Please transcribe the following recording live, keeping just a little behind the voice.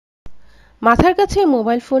মাথার কাছে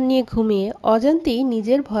mobile phone নিয়ে ঘুমিয়ে অজান্তেই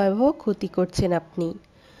নিজের ভয়াবহ ক্ষতি করছেন আপনি।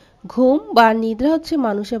 ঘুম বা নিদ্রা হচ্ছে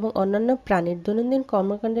মানুষ এবং অন্যান্য প্রাণীর দৈনন্দিন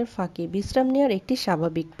কর্মকাণ্ডের ফাঁকে বিশ্রাম নেওয়ার একটি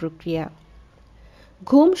স্বাভাবিক প্রক্রিয়া।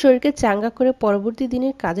 ঘুম শরীরকে চাঙ্গা করে পরবর্তী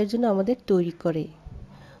দিনের কাজের জন্য আমাদের তৈরি করে।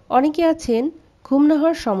 অনেকে আছেন ঘুম না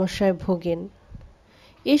হওয়ার সমস্যায় ভোগেন।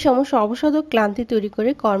 এই সমস্যা অবসাদ ও ক্লান্তি তৈরি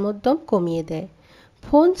করে কর্মোদ্যম কমিয়ে দেয়।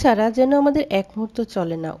 ফোন ছাড়া যেন আমাদের এক মুহূর্ত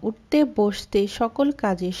চলে না। উঠতে বসতে সকল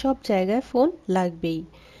কাজে সব জায়গায় ফোন লাগবেই।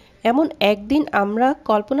 এমন একদিন আমরা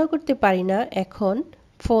কল্পনা করতে পারি না এখন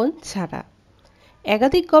ফোন ছাড়া।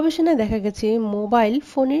 একাধিক গবেষণায় দেখা গেছে মোবাইল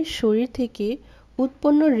ফোনের শরীর থেকে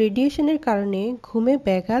উৎপন্ন রেডিয়েশনের কারণে ঘুমে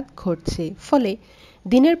ব্যাঘাত ঘটছে। ফলে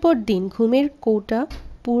দিনের পর দিন ঘুমের কোটা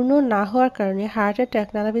পূর্ণ না হওয়ার কারণে হার্ট অ্যাটাক,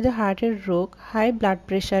 নানাবিধ হার্টের রোগ, হাই ব্লাড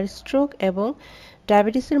প্রেশার, স্ট্রোক এবং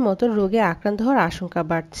ডায়াবেটিসের মতো রোগে আক্রান্ত হওয়ার আশঙ্কা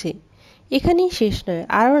বাড়ছে। এখানেই শেষ নয়,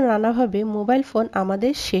 আরও নানাভাবে মোবাইল ফোন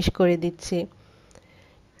আমাদের শেষ করে দিচ্ছে।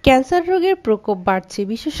 ক্যান্সার রোগের প্রকোপ বাড়ছে।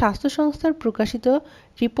 বিশ্ব স্বাস্থ্য সংস্থার প্রকাশিত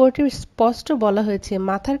রিপোর্টে স্পষ্ট বলা হয়েছে,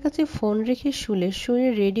 মাথার কাছে ফোন রেখে শুলে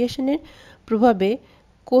শরীরে রেডিয়েশনের প্রভাবে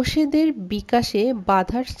কোষেদের বিকাশে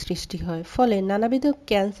বাধার সৃষ্টি হয়। ফলে নানাবিধ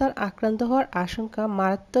ক্যান্সার আক্রান্ত হওয়ার আশঙ্কা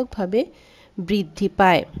মারাত্মকভাবে বৃদ্ধি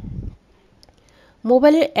পায়।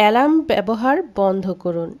 মোবাইলের অ্যালার্ম ব্যবহার বন্ধ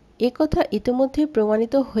করুন। একথা ইতিমধ্যেই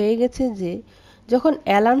প্রমাণিত হয়ে গেছে যে যখন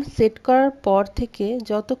অ্যালার্ম সেট করার পর থেকে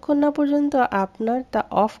যতক্ষণ না পর্যন্ত আপনার তা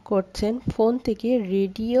অফ করছেন, ফোন থেকে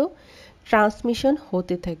রেডিও ট্রান্সমিশন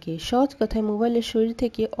হতে থাকে। সহজ কথায় মোবাইলের শরীর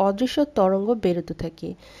থেকে অদৃশ্য তরঙ্গ বেরোতে থাকে,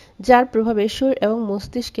 যার প্রভাবে শরীর এবং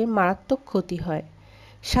মস্তিষ্কের মারাত্মক ক্ষতি হয়।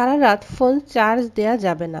 সারা রাত ফোন চার্জ দেওয়া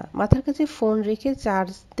যাবে না। মাথার কাছে ফোন রেখে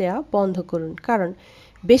চার্জ দেওয়া বন্ধ করুন, কারণ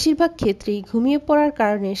বেশিরভাগ ক্ষেত্রেই ঘুমিয়ে পড়ার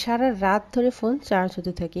কারণে সারা রাত ধরে ফোন চার্জ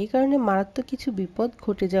হতে থাকে। এই কারণে মারাত্মক কিছু বিপদ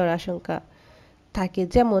ঘটে যাওয়ার আশঙ্কা থাকে,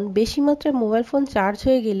 যেমন বেশি মাত্রায় মোবাইল ফোন চার্জ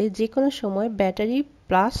হয়ে গেলে যে কোনো সময় ব্যাটারি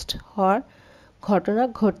ব্লাস্ট হওয়ার ঘটনা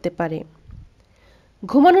ঘটতে পারে।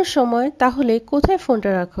 ঘুমানোর সময় তাহলে কোথায়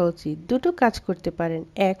ফোনটা রাখা উচিত? দুটো কাজ করতে পারেন।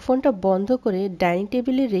 এক, ফোনটা বন্ধ করে ডাইনিং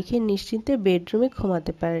টেবিলে রেখে নিশ্চিন্তে বেডরুমে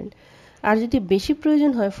ঘুমাতে পারেন। আর যদি বেশি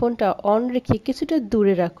প্রয়োজন হয়, ফোনটা অন রেখে কিছুটা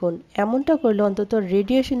দূরে রাখুন। এমনটা করলে অন্তত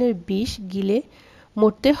রেডিয়েশনের বিষ গিলে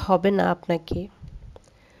মরতে হবে না আপনাকে।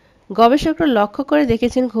 গবেষকরা লক্ষ্য করে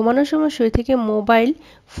দেখেছেন, ঘুমানোর সময় শরীর থেকে মোবাইল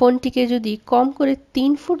ফোনটিকে যদি কম করে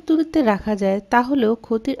 3 ফুট দূরত্বে রাখা যায়, তাহলেও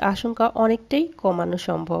ক্ষতির আশঙ্কা অনেকটাই কমানো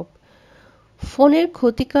সম্ভব। ফোনের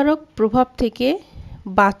ক্ষতিকারক প্রভাব থেকে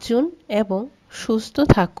বাঁচুন এবং সুস্থ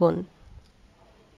থাকুন।